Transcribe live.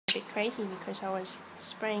a bit crazy because I was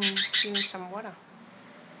spraying Curie some water.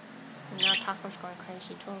 And now Taco's going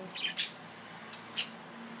crazy too.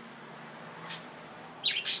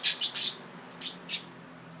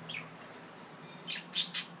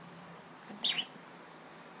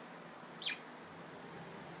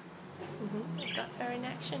 Got her in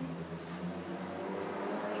action.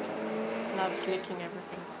 Loves licking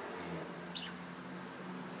everything.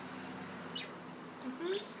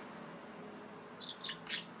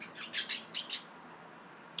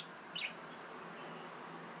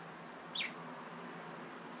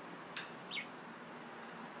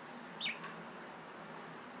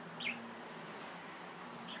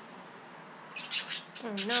 Oh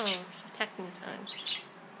no, she's attacking time.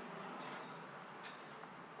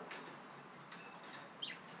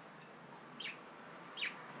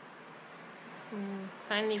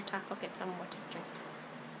 Finally, Taco gets some water to drink.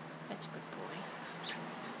 That's a good boy.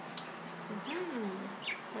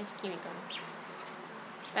 Where's Kiwi going?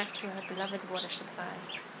 Back to her beloved water supply.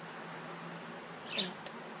 And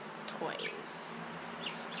toys.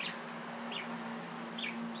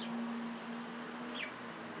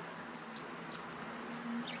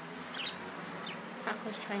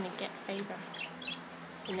 Taco's trying to get favor.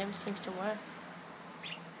 It never seems to work.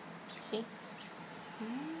 See?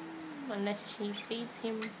 Unless she feeds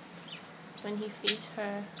him when he feeds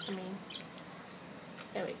her. I mean,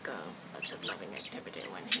 there we go. Lots of loving activity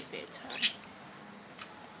when he feeds her.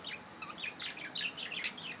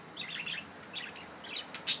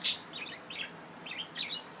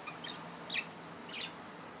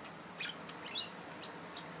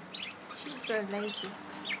 She's so lazy.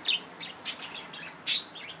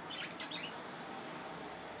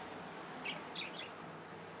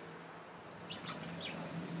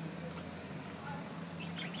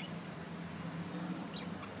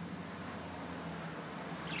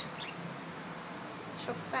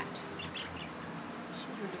 So fat.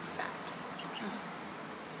 She's really fat.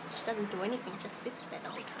 She doesn't do anything, just sits there the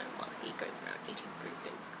whole time while he goes around eating fruit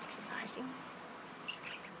and exercising.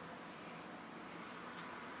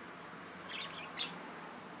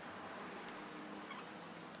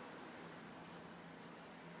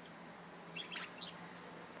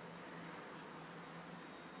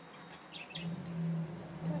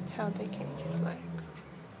 That's how the cage is like.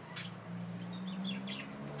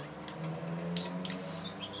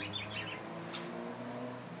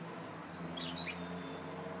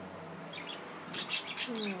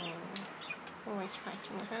 Always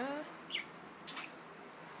fighting her.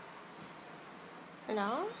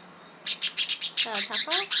 Hello? Hello,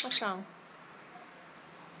 Taco? What's wrong?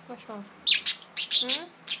 What's wrong?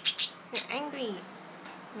 You're angry.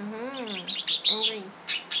 Angry.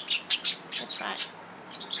 That's right.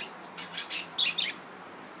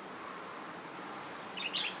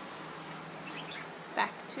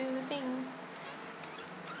 Back to the thing.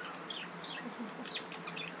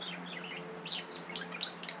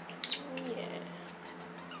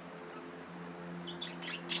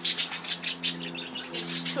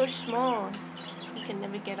 So small, you can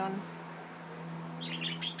never get on,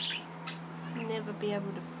 never be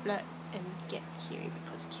able to flirt and get Curie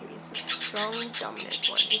because Curie is a strong, dominant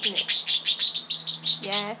one, isn't it?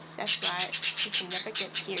 Yes, that's right, you can never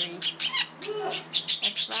get Curie.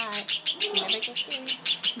 That's right, you can never get Curie.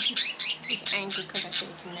 He's angry because I said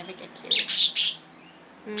you can never get Curie.